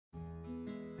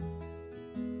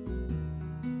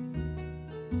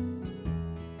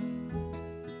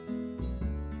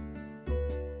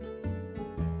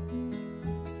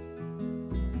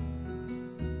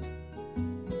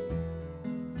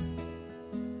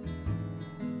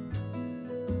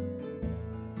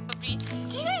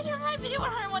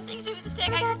101 things to do this day.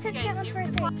 Oh my God,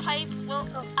 Sassycat143. Pipe. Well,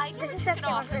 I this is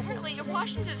Sassycat143. Sassycat143. You're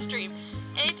watching this stream,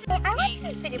 and it's Oh, I watched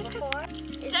this video before.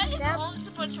 That is all just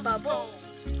a bunch of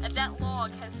bubbles that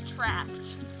log has trapped.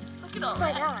 Look at all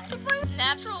that. God.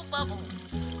 Natural bubbles.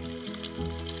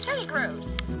 It's kind of gross.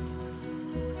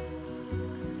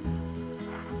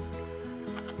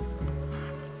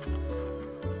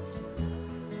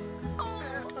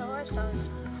 Oh, I saw this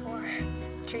before.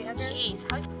 Tree hugger.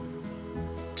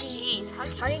 Jeez,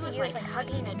 hugging you is like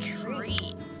hugging a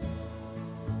tree.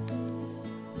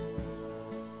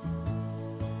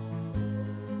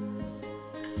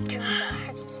 You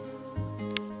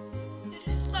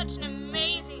did such an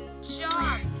amazing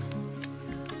job.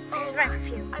 Here's my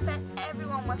perfume. I bet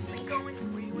everyone must be going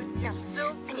free with you.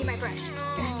 So I need my brush.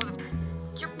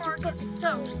 Your bark is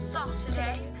so soft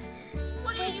today.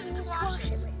 What do you use to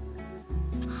wash it?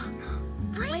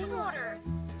 Rainwater.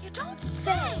 You don't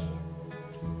say.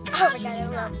 Oh my God, I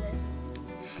love this.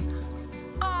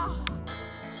 Oh.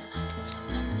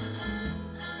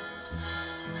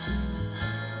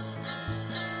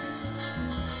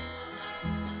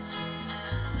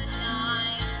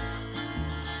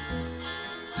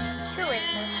 Who is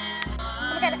this?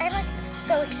 Oh my God, I'm like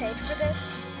so excited for this.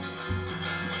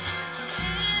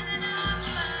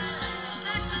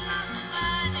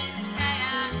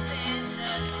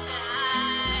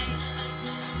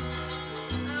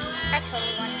 I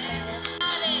totally want to sing this.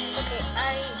 Okay, I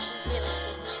really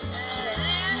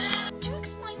hate this. To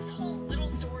explain this whole little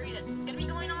story that's gonna be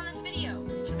going on in this video,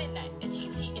 it's midnight. As you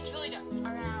can see, it's really dark.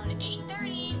 Around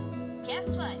 8:30, guess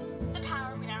what? The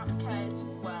power went out because,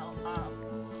 well, I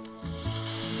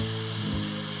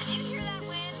didn't hear that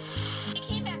when it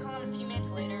came back on a few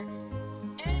minutes later.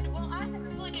 And, well, I had a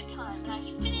really good time, and I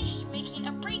finished making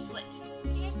a bracelet. What do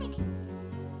you guys think?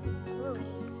 Ooh.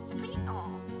 It's pretty,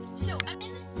 So, I'm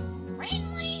in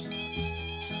randomly.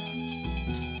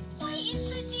 What is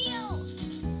the deal?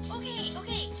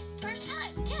 Okay, first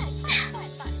time. Yeah, it's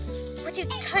fine. Would you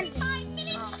turn this 5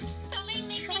 minutes. off? I'm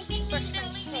trying to brush my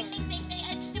hair.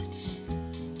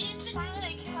 It's finally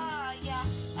like, yeah,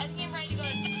 I think I'm ready to go.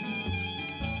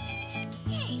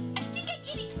 Hey, I think I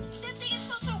get it. That thing is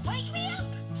supposed to wake me up.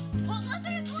 Well, unless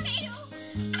there's a tornado,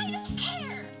 I don't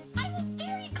care. I will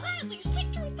very gladly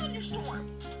sit through a thunderstorm.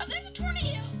 If there's a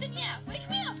tornado, then yeah, wake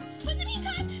me up. But in the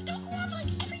meantime, don't go on like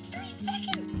every 3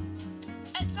 seconds.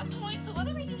 At some point, the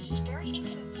weather radio is just very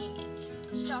inconvenient.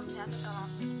 Stop, it hasn't gone off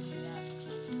this video yet.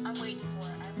 I'm waiting for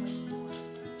it.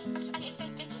 I think I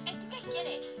get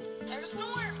it. There's a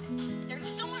storm.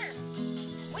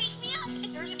 Wake me up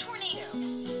if there's a tornado.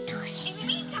 In the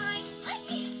meantime, let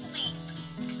me sleep.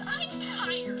 Because I'm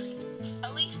tired.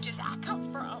 At least just I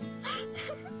come from.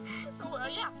 Well,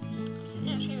 yeah. I'm sitting in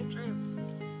a tree with Drew.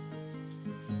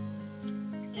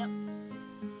 Yep.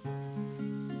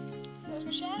 There's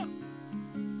my shadow.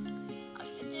 I'm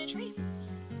sitting in a tree.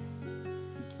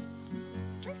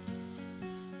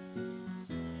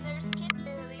 There's a kid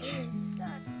really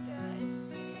such good.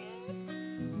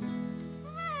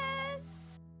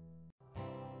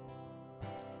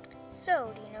 So,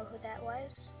 do you know who that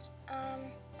was?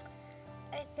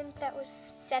 I think that was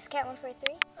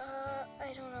Sassycat143.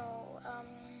 I don't know.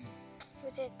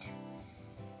 Was it?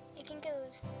 I think it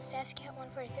was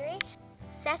Sassycat143.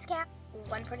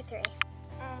 Sassycat143.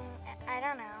 I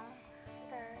don't know.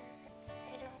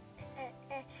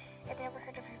 I've never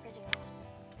heard of her video.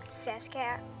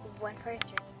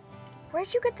 Sassycat143.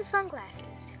 Where'd you get the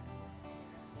sunglasses?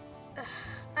 Ugh,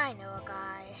 I know a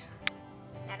guy.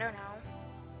 I don't know.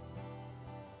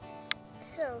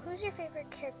 So, who's your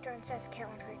favorite character on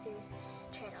Sassycat143's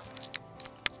channel?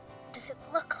 Does it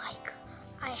look like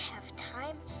I have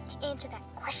time to answer that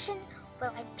question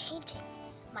while I'm painting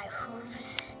my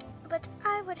hooves? But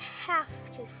I would have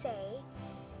to say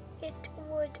it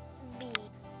would be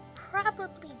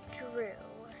probably Drew,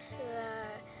 the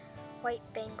white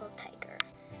Bengal tiger.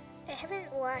 I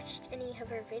haven't watched any of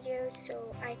her videos,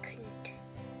 so I couldn't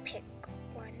pick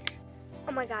one.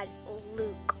 Oh my God,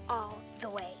 Luke all the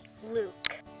way.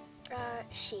 Luke.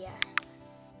 Shia.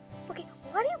 Okay,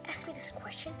 why do you ask me this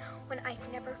question when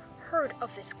I've never heard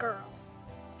of this girl?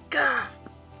 Gah!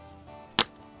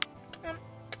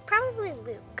 Probably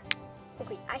Luke.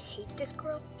 Okay, I hate this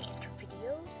girl and her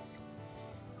videos.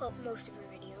 Well, most of her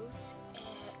videos.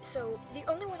 So, the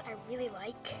only one I really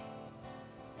like,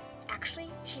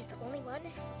 actually, she's the only one,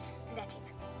 and that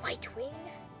is White Wing,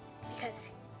 because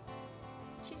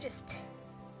she just...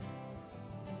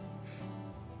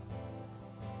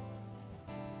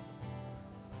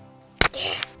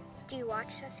 Do you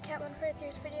watch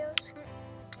Sassycat143's videos?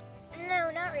 No,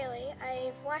 not really.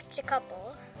 I've watched a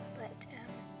couple, but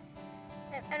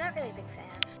I'm not really a big fan.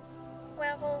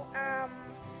 Well,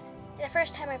 the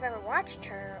first time I've ever watched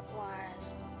her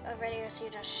was a video she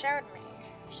just showed me.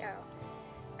 So,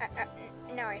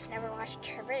 no, I've never watched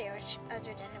her videos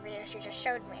other than the video she just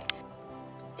showed me.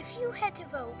 If you had to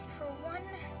vote for one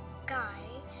guy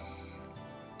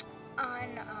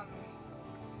on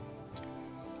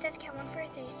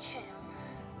Sassycat143's channel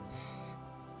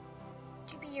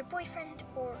to be your boyfriend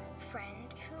or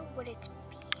friend, who would it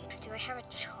be? Do I have a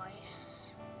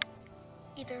choice?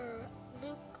 Either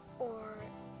Luke or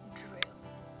Drew.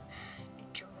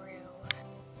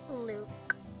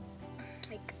 Luke.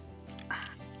 Like,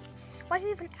 why do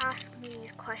you even ask me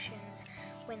these questions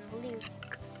when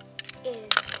Luke is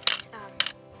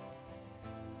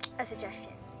a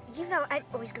suggestion? You know I'm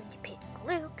always going to pick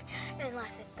Luke,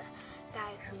 unless it's the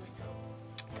guy who's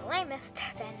the lamest,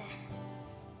 then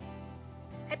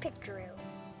I pick Drew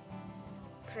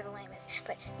for the lamest.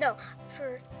 But no,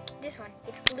 for this one,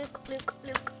 it's Lukey.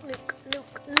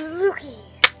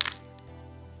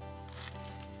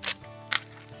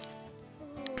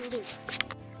 Luke.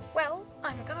 Well,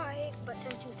 I'm a guy, but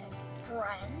since you said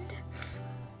friend,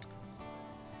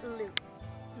 Luke.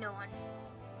 No one.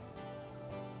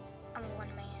 I'm a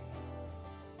one-man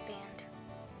band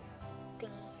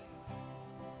thingy.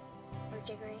 Or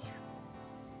jiggery.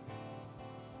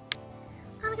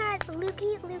 Oh my god, it's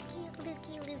Lukey.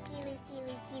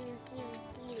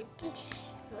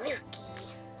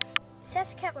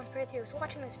 Sassycat143 was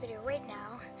watching this video right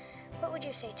now. What would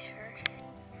you say to her?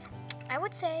 I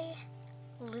would say,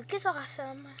 Luke is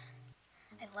awesome.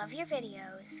 I love your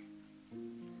videos.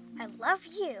 I love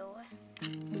you.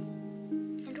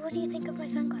 And what do you think of my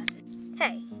sunglasses?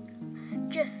 Hey,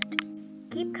 just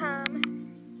keep calm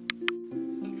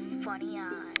and funny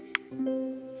on.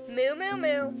 Moo moo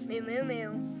moo, moo moo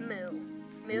moo, moo,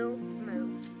 moo moo,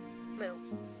 moo.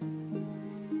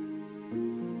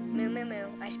 Moo moo moo,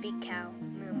 I speak cow,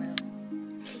 moo moo.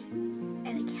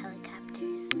 I like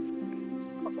helicopters.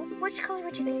 Which color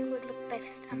would you think would look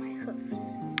best on my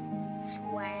hoofs?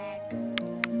 Swag.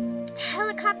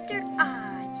 Helicopter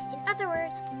on. In other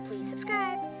words, please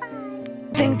subscribe. Bye.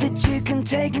 Think that you can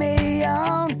take me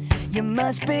on? You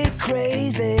must be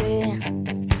crazy.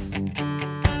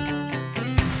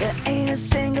 There ain't a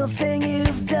single thing you